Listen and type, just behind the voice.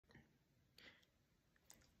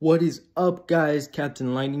What is up, guys?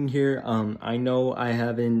 Captain Lightning here. I know I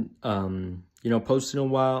haven't posted in a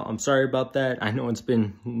while. I'm sorry about that. I know it's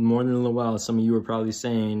been more than a little while. Some of you are probably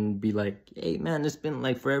saying, be like, hey man, it's been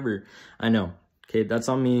like forever. I know. Okay, that's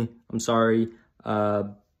on me. I'm sorry.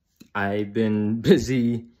 I've been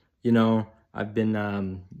busy, I've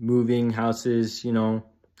been moving houses,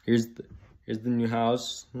 here's the new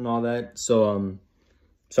house and all that. So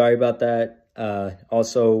sorry about that.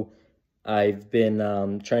 Also, I've been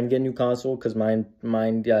trying to get a new console because mine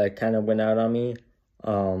kind of went out on me.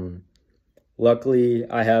 Luckily,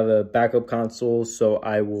 I have a backup console, so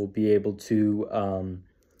I will be able to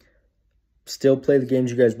still play the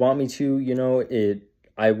games you guys want me to.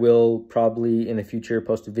 I will probably in the future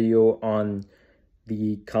post a video on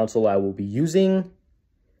the console I will be using,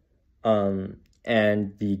 and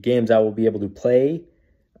the games I will be able to play.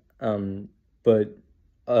 But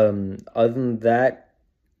other than that,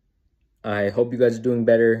 I hope you guys are doing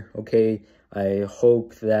better, okay? I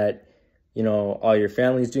hope that, all your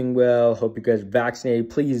family's doing well. Hope you guys are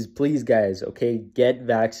vaccinated. Please, guys, okay? Get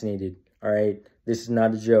vaccinated, all right? This is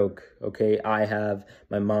not a joke, okay? I have,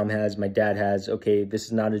 my mom has, my dad has, okay? This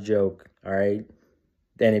is not a joke, all right?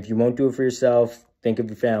 Then if you won't do it for yourself, think of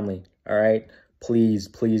your family, all right? Please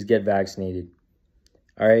get vaccinated,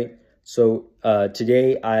 all right? So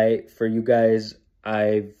today, for you guys,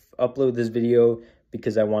 I've uploaded this video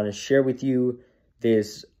because I want to share with you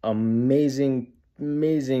this amazing,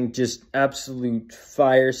 just absolute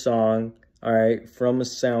fire song, all right, from a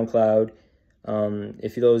SoundCloud.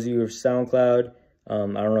 If those of you are SoundCloud, I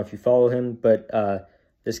don't know if you follow him, but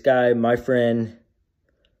this guy, my friend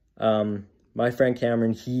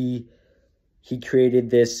Cameron, he created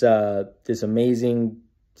this this amazing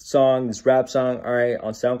song, this rap song, all right,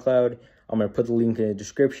 on SoundCloud. I'm gonna put the link in the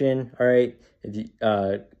description, all right. If you,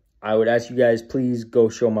 I would ask you guys, please go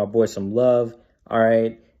show my boy some love, all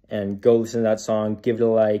right? And go listen to that song, give it a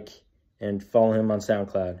like, and follow him on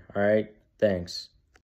SoundCloud, all right? Thanks.